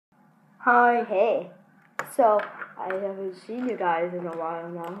Hi. Hey. So, I haven't seen you guys in a while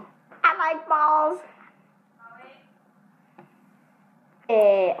now. I like balls.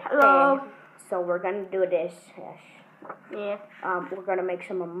 Hello. So we're gonna do this. Yeah. We're gonna make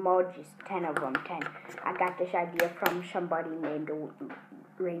some emojis, 10 of them, 10. I got this idea from somebody named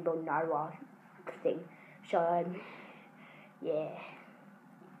rainbownarwhal thing. So, yeah.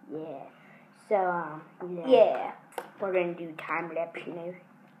 So, Yeah. We're gonna do time lapse now.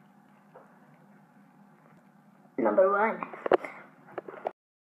 Number 1.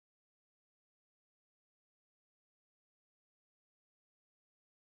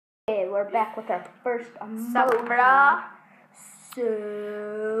 Okay, we're back with our first emoji. Sup, bro?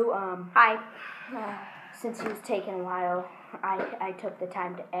 So, Hi. Since he was taking a while, I took the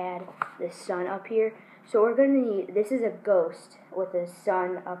time to add the sun up here. So we're gonna need, this is a ghost with the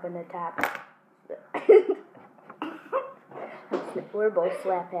sun up in the top. We're both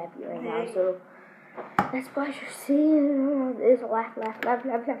slap happy right now, so that's what you're seeing. This laugh.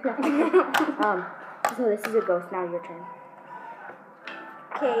 So this is a ghost. Now your turn.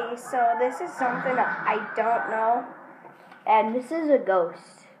 Okay, so this is something that I don't know. And this is a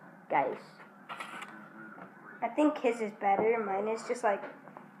ghost, guys. I think his is better. Mine is just like,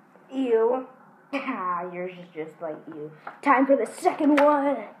 ew. Yours is just like you. Time for the second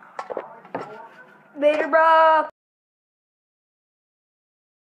one. Later, bro.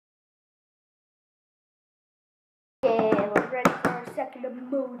 Okay, we're ready for our second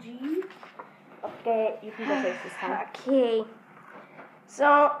emoji. Okay, you can go first this time. Okay.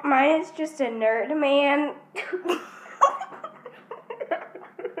 So, mine is just a nerd man.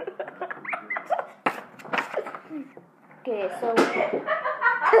 Okay,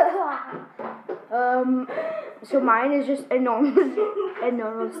 so mine is just a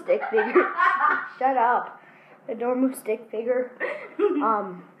normal stick figure. Shut up. A normal stick figure.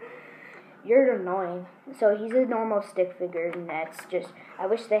 You're annoying. So he's a normal stick figure, and that's just, I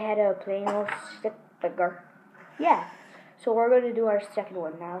wish they had a plain old stick figure. Yeah. So we're going to do our second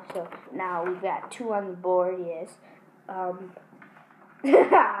one now. So now we've got 2 on the board, yes. I'm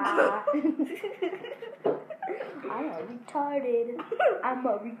retarded. I'm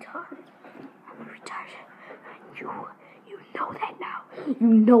retarded. You know that now. You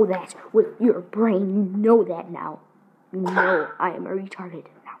know that with your brain. You know that now. You know I am a retarded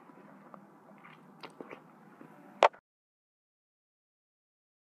now.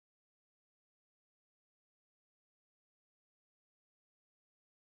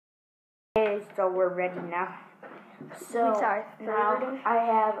 Okay, so we're ready now. So now I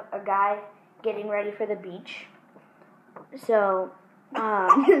have a guy getting ready for the beach. So,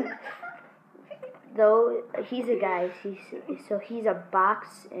 though he's a guy, he's a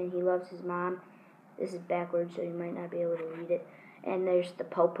box and he loves his mom. This is backwards, so you might not be able to read it. And there's the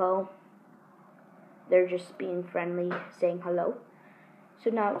popo. They're just being friendly, saying hello. So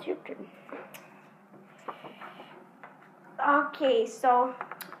now it's your turn. Okay, so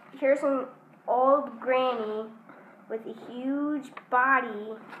here's an old granny with a huge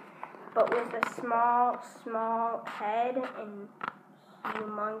body, but with a small head and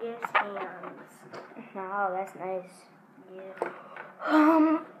humongous hands. Oh, that's nice. Yeah.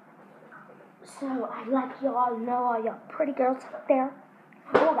 So I'd like you all to know, all you pretty girls out there.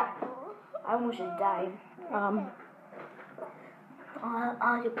 Hold on. I almost just died.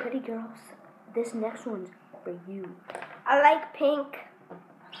 All you pretty girls, this next one's for you. I like pink.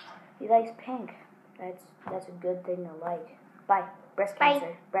 He likes pink. That's a good thing to like. Bye. Breast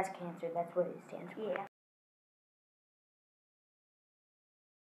cancer. Breast cancer, that's what it stands for. Yeah.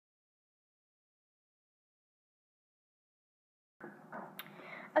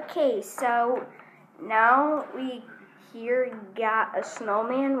 Okay, so now we here got a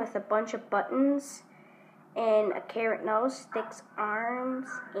snowman with a bunch of buttons and a carrot nose, 6 arms,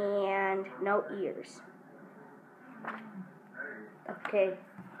 and no ears. Okay.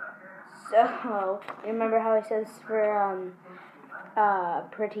 So, you remember how I said this for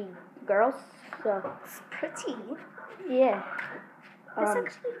pretty girls? So It's pretty. yeah. It's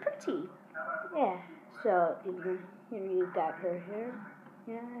actually pretty. Yeah. So here you got her hair.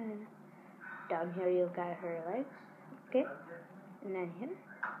 Yeah. Down here you got her legs. Okay. And then here.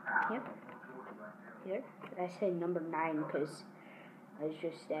 Yep. Here. I said number 9 because I was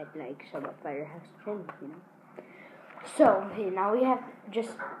just at like some firehouse chin, you know. So okay, now we have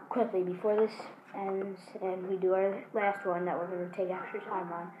just quickly before this ends and we do our last one that we're gonna take extra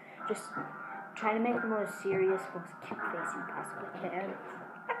time on. Just trying to make the most serious, most cute face you possibly can.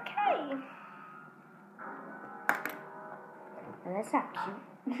 Okay. And that's not cute.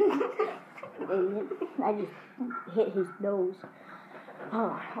 Idiot. I just hit his nose.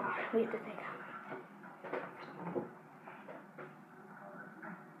 Hold on. We have to think.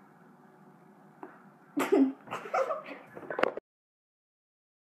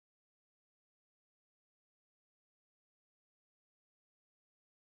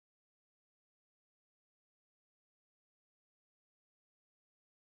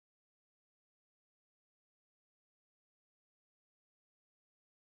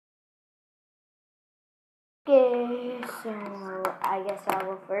 Okay, so I guess I'll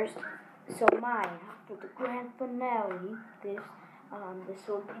go first. So mine, for the grand finale, this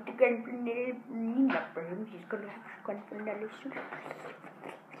will be the grand finale for him. He's gonna have his grand finale soon.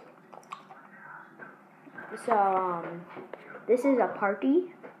 So this is a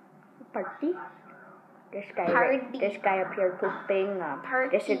party. This guy up here pooping.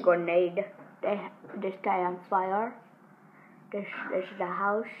 This is a grenade. This guy on fire. This is the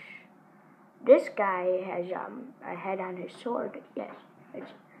house. This guy has a head on his sword. Yes,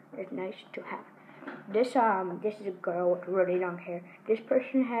 it's nice to have. This is a girl with really long hair. This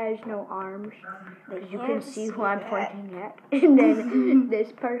person has no arms, as you can see who I'm pointing at. And then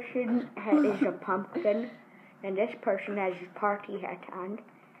this person is a pumpkin, and this person has his party hat on,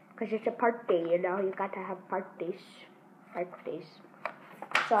 because it's a party. You know, you got to have parties.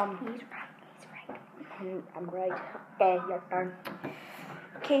 So He's right. I'm right. Okay, your turn.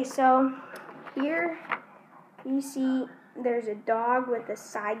 Okay, so here you see there's a dog with a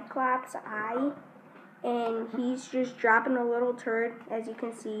cyclops eye, and he's just dropping a little turd. As you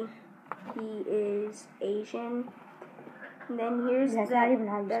can see, he is Asian. And then here's That's not even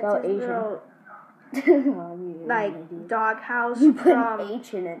how you spell his Asian. little doghouse You put from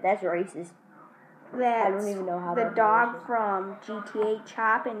H in it. That's racist. that's I don't even know how the that dog is. from GTA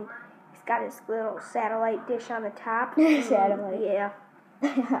Chop, and he's got his little satellite dish on the top. Satellite. Yeah.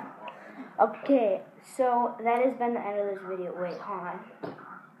 Okay, so that has been the end of this video. Wait, hold on.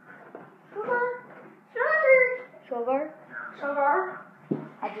 Sugar.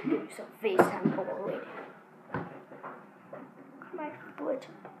 I just give you some FaceTime. Oh, wait. My foot.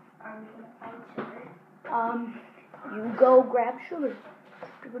 You go grab sugar.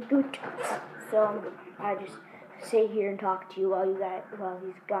 So I just sit here and talk to you while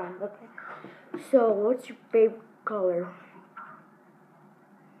he's gone. Okay. So what's your favorite color?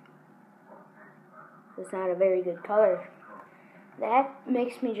 It's not a very good color. That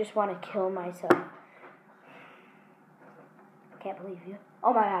makes me just want to kill myself. Can't believe you.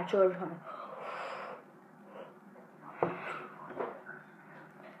 Oh my God, sugar's coming.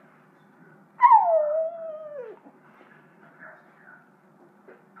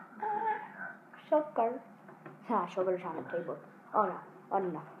 Sugar. Sugar's on the table. Oh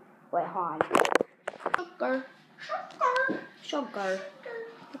no. Wait, hold on. Sugar.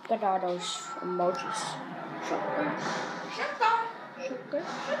 Look at all those emojis. Sugar.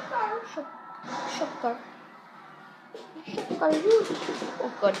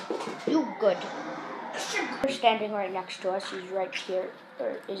 You good. You're standing right next to us. She's right here.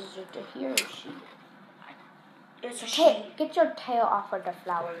 Or is it here? Or is she? It's a she. Get your tail off of the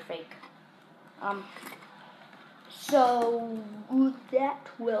flower fake. So that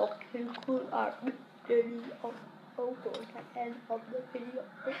will conclude our video. The end of the video.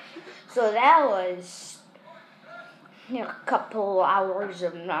 So that was a couple hours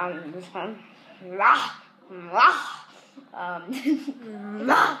of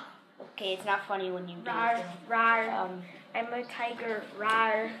okay, it's not funny when you do it. Rar. I'm a tiger.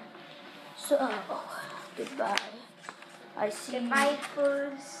 Rar. So goodbye. I see. Goodbye,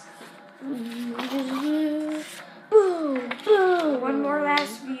 furs. Boom. One more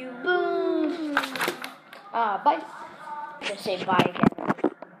last view. Boom. Bye. Just say bye again.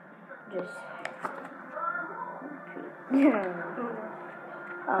 Just.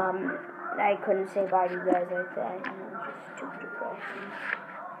 I couldn't say bye to you guys like that. Just too depressing.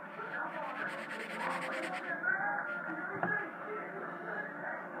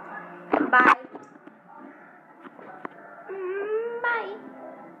 Bye. Bye.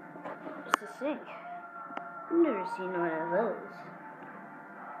 What's this thing? I've never seen one of those.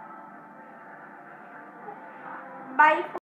 Bye.